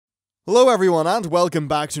Hello everyone and welcome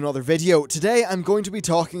back to another video. Today I'm going to be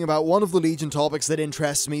talking about one of the Legion topics that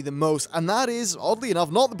interests me the most, and that is, oddly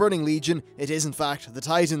enough, not the Burning Legion, it is in fact the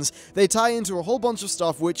Titans. They tie into a whole bunch of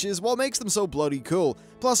stuff which is what makes them so bloody cool.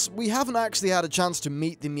 Plus, we haven't actually had a chance to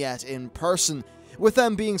meet them yet in person. With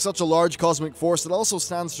them being such a large cosmic force, it also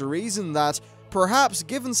stands to reason that perhaps,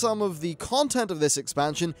 given some of the content of this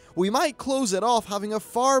expansion, we might close it off having a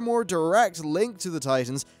far more direct link to the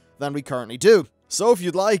Titans than we currently do. So if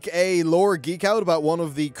you'd like a lore geek out about one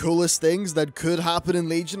of the coolest things that could happen in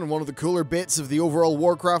Legion and one of the cooler bits of the overall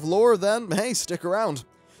Warcraft lore, then hey, stick around.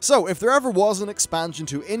 So if there ever was an expansion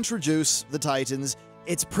to introduce the Titans,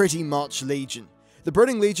 it's pretty much Legion. The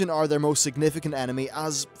Burning Legion are their most significant enemy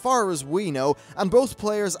as far as we know, and both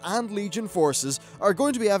players and Legion forces are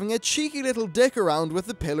going to be having a cheeky little dick around with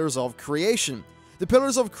the Pillars of Creation. The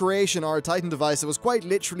Pillars of Creation are a Titan device that was quite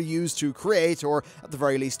literally used to create, or at the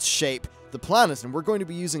very least shape, the planet, and we're going to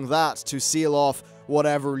be using that to seal off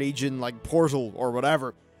whatever Legion, like, portal or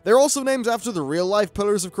whatever. They're also named after the real-life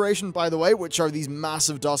Pillars of Creation, by the way, which are these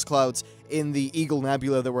massive dust clouds in the Eagle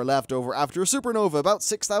Nebula that were left over after a supernova about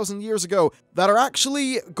 6,000 years ago, that are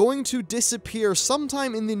actually going to disappear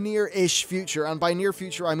sometime in the near-ish future, and by near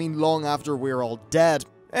future I mean long after we're all dead.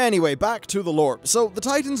 Anyway, back to the lore. So, the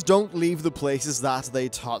Titans don't leave the places that they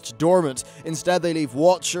touch dormant. Instead, they leave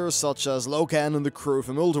Watchers such as Loken and the crew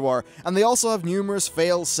from Ulduar, and they also have numerous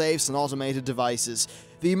fail-safes and automated devices.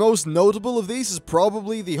 The most notable of these is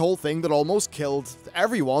probably the whole thing that almost killed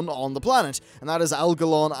everyone on the planet, and that is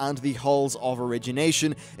Algalon and the Halls of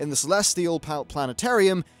Origination in the Celestial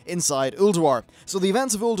Planetarium inside Ulduar. So the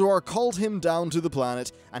events of Ulduar called him down to the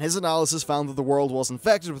planet, and his analysis found that the world was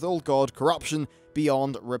infected with old god corruption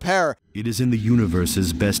beyond repair. It is in the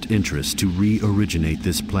universe's best interest to re-originate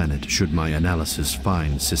this planet should my analysis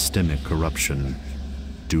find systemic corruption.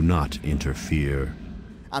 Do not interfere.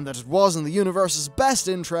 And that it was in the universe's best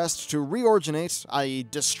interest to reoriginate, i.e.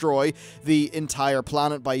 destroy, the entire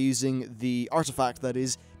planet by using the artifact that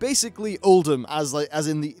is basically Uldum, as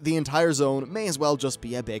in the entire zone may as well just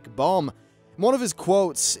be a big bomb. One of his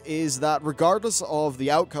quotes is that regardless of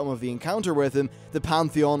the outcome of the encounter with him, the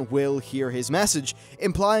Pantheon will hear his message,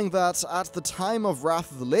 implying that at the time of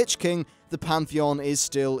Wrath of the Lich King, the Pantheon is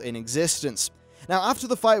still in existence. Now, after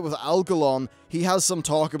the fight with Algalon, he has some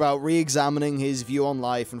talk about re-examining his view on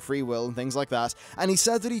life and free will and things like that, and he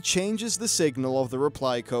said that he changes the signal of the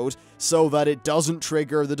reply code so that it doesn't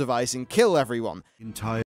trigger the device and kill everyone.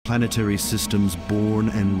 Entire planetary systems born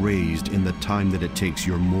and raised in the time that it takes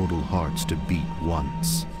your mortal hearts to beat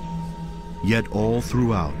once. Yet all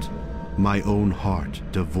throughout, my own heart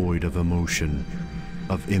devoid of emotion,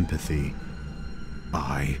 of empathy,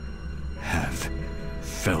 I have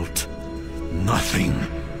felt nothing.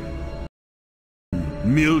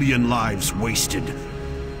 Million lives wasted.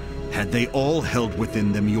 Had they all held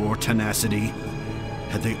within them your tenacity?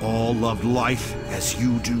 Had they all loved life as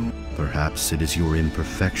you do? Perhaps it is your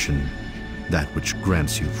imperfection, that which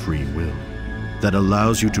grants you free will, that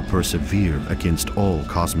allows you to persevere against all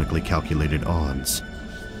cosmically calculated odds.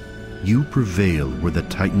 You prevail where the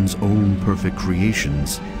Titan's own perfect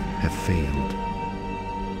creations have failed.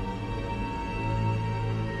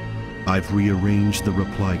 I've rearranged the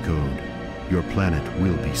reply code. Your planet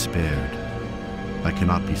will be spared. I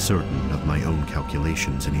cannot be certain of my own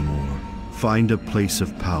calculations anymore. Find a place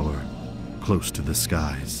of power, close to the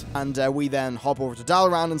skies. And we then hop over to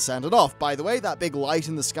Dalaran and send it off. By the way, that big light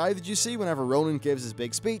in the sky that you see whenever Ronan gives his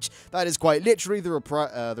big speech, that is quite literally the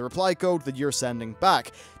reply code that you're sending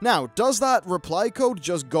back. Now, does that reply code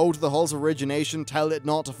just go to the Halls of Origination, tell it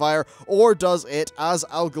not to fire, or does it, as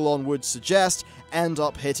Algalon would suggest, end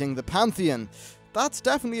up hitting the Pantheon? That's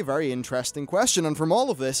definitely a very interesting question, and from all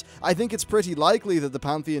of this, I think it's pretty likely that the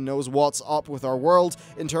Pantheon knows what's up with our world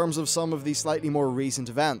in terms of some of the slightly more recent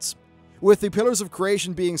events. With the Pillars of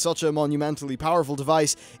Creation being such a monumentally powerful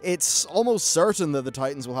device, it's almost certain that the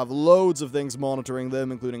Titans will have loads of things monitoring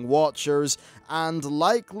them, including Watchers, and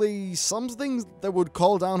likely some things that would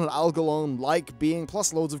call down an Algalon-like being,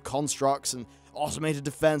 plus loads of constructs and automated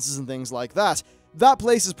defenses and things like that. That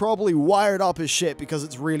place is probably wired up as shit because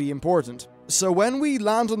it's really important. So when we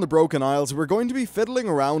land on the Broken Isles, we're going to be fiddling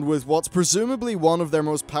around with what's presumably one of their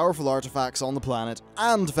most powerful artifacts on the planet,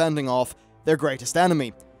 and fending off their greatest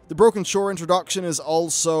enemy. The Broken Shore introduction is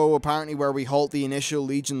also apparently where we halt the initial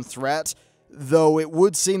Legion threat, though it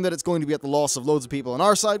would seem that it's going to be at the loss of loads of people on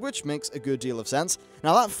our side, which makes a good deal of sense.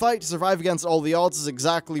 Now that fight to survive against all the odds is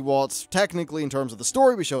exactly what, technically in terms of the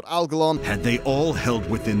story, we showed Algalon. Had they all held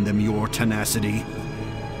within them your tenacity?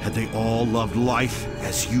 Had they all loved life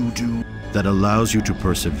as you do? That allows you to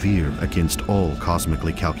persevere against all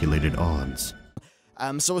cosmically calculated odds.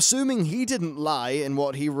 So assuming he didn't lie in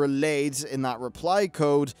what he relayed in that reply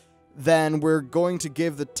code, then we're going to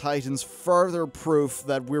give the Titans further proof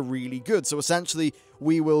that we're really good. So essentially,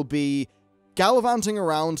 we will be gallivanting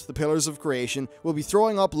around the Pillars of Creation, we'll be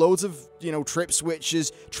throwing up loads of, trip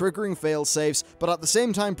switches, triggering failsafes, but at the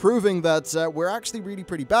same time proving that we're actually really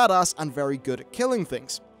pretty badass and very good at killing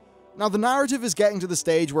things. Now, the narrative is getting to the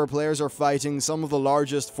stage where players are fighting some of the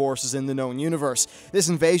largest forces in the known universe. This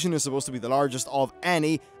invasion is supposed to be the largest of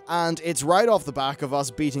any, and it's right off the back of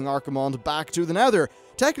us beating Archimonde back to the Nether.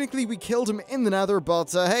 Technically, we killed him in the Nether,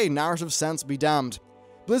 but hey, narrative sense be damned.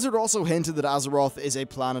 Blizzard also hinted that Azeroth is a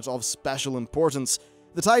planet of special importance.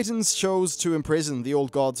 The Titans chose to imprison the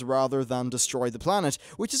old gods rather than destroy the planet,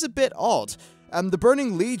 which is a bit odd. The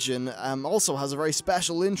Burning Legion also has a very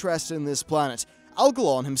special interest in this planet.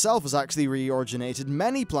 Algalon himself has actually reoriginated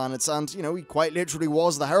many planets, and, he quite literally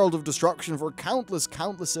was the Herald of Destruction for countless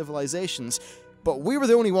civilizations. But we were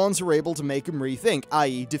the only ones who were able to make him rethink,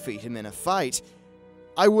 i.e. defeat him in a fight.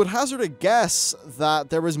 I would hazard a guess that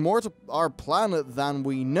there is more to our planet than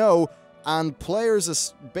we know, and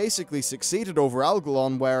players basically succeeded over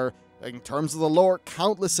Algalon where, in terms of the lore,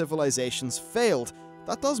 countless civilizations failed.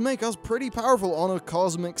 That does make us pretty powerful on a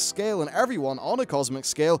cosmic scale, and everyone on a cosmic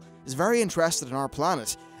scale is very interested in our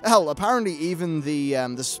planet. Hell, apparently even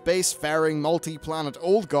the space-faring multi-planet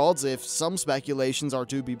old gods, if some speculations are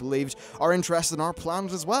to be believed, are interested in our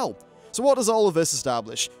planet as well. So what does all of this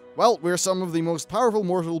establish? Well, we're some of the most powerful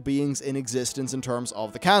mortal beings in existence in terms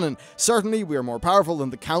of the canon. Certainly, we are more powerful than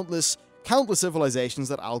the countless civilizations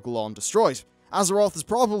that Algalon destroyed. Azeroth is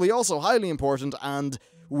probably also highly important, and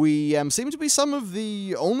we seem to be some of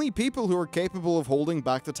the only people who are capable of holding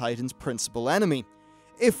back the Titan's principal enemy.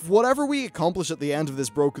 If whatever we accomplish at the end of this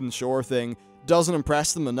Broken Shore thing doesn't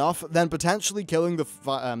impress them enough, then potentially killing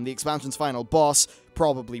the expansion's final boss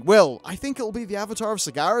probably will. I think it'll be the Avatar of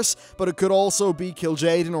Sagaris, but it could also be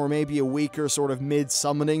Kil'jaeden, or maybe a weaker sort of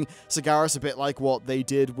mid-summoning Sagaris, a bit like what they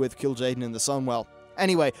did with Kil'jaeden in the Sunwell.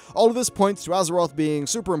 Anyway, all of this points to Azeroth being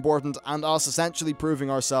super important, and us essentially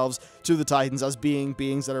proving ourselves to the Titans as being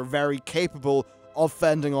beings that are very capable of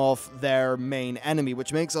fending off their main enemy,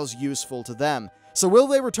 which makes us useful to them. So will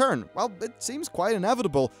they return? Well, it seems quite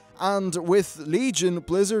inevitable, and with Legion,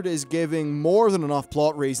 Blizzard is giving more than enough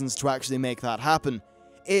plot reasons to actually make that happen.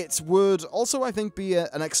 It would also, I think, be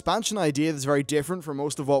an expansion idea that's very different from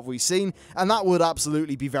most of what we've seen, and that would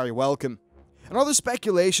absolutely be very welcome. Another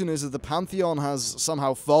speculation is that the Pantheon has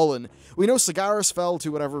somehow fallen. We know Sagaris fell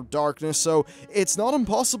to whatever darkness, so it's not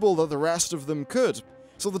impossible that the rest of them could.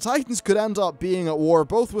 So the Titans could end up being at war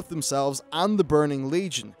both with themselves and the Burning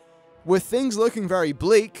Legion. With things looking very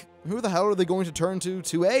bleak, who the hell are they going to turn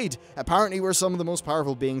to aid? Apparently we're some of the most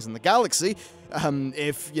powerful beings in the galaxy,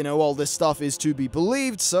 if, all this stuff is to be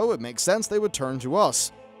believed, so it makes sense they would turn to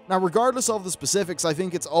us. Now, regardless of the specifics, I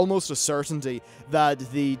think it's almost a certainty that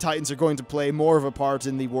the Titans are going to play more of a part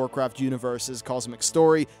in the Warcraft universe's cosmic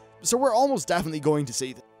story, so we're almost definitely going to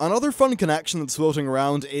see them. Another fun connection that's floating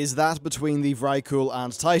around is that between the Vrykul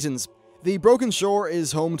and Titans. The Broken Shore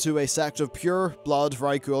is home to a sect of pure blood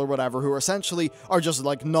Vrykul or whatever who essentially are just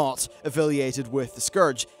not affiliated with the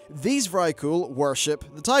Scourge. These Vrykul worship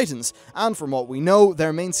the Titans, and from what we know,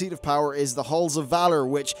 their main seat of power is the Halls of Valor,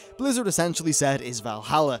 which Blizzard essentially said is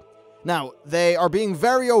Valhalla. Now, they are being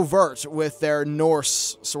very overt with their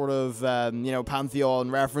Norse sort of,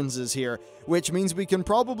 pantheon references here, which means we can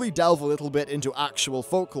probably delve a little bit into actual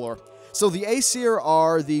folklore. So the Aesir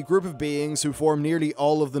are the group of beings who form nearly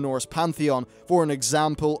all of the Norse pantheon. For an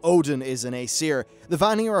example, Odin is an Aesir. The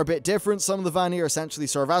Vanir are a bit different. Some of the Vanir essentially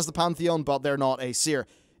serve as the pantheon, but they're not Aesir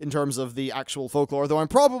in terms of the actual folklore, though I'm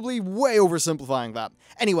probably way oversimplifying that.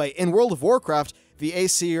 Anyway, in World of Warcraft, the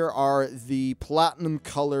Aesir are the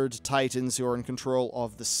platinum-colored titans who are in control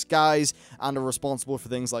of the skies and are responsible for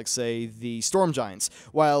things like, say, the Storm Giants,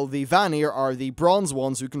 while the Vanir are the bronze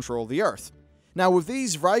ones who control the Earth. Now, with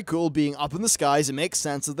these Vrykul being up in the skies, it makes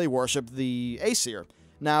sense that they worship the Aesir.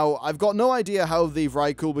 Now, I've got no idea how the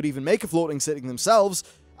Vrykul would even make a floating city themselves,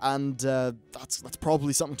 and that's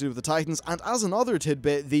probably something to do with the Titans. And as another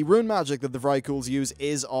tidbit, the rune magic that the Vrykuls use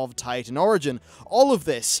is of Titan origin. All of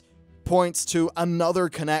this points to another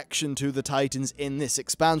connection to the Titans in this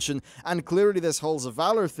expansion, and clearly this Halls of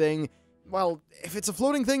Valor thing, well, if it's a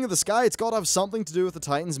floating thing in the sky, it's got to have something to do with the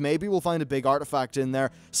Titans. Maybe we'll find a big artifact in there.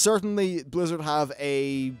 Certainly, Blizzard have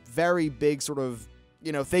a very big sort of,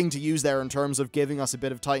 thing to use there in terms of giving us a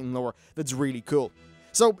bit of Titan lore that's really cool.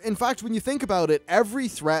 So, in fact, when you think about it, every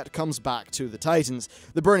threat comes back to the Titans.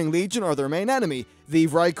 The Burning Legion are their main enemy. The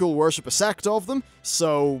Vrykul worship a sect of them,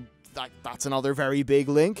 so that's another very big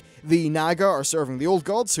link. The Naga are serving the Old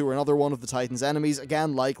Gods, who are another one of the Titans' enemies,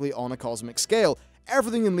 again likely on a cosmic scale.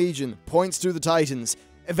 Everything in Legion points to the Titans,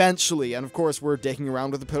 eventually, and of course we're dicking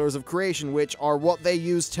around with the Pillars of Creation, which are what they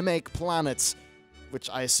use to make planets, which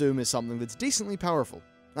I assume is something that's decently powerful.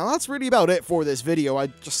 Now that's really about it for this video. I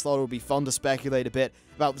just thought it would be fun to speculate a bit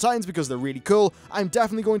about the Titans because they're really cool. I'm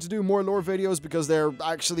definitely going to do more lore videos because they're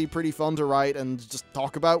actually pretty fun to write and just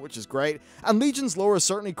talk about, which is great. And Legion's lore is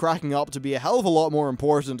certainly cracking up to be a hell of a lot more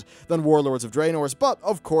important than Warlords of Draenor's, but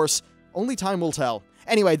of course, only time will tell.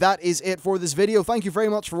 Anyway, that is it for this video. Thank you very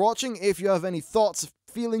much for watching. If you have any thoughts,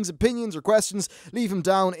 feelings, opinions, or questions, leave them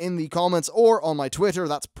down in the comments or on my Twitter.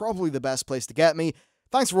 That's probably the best place to get me.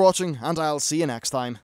 Thanks for watching, and I'll see you next time.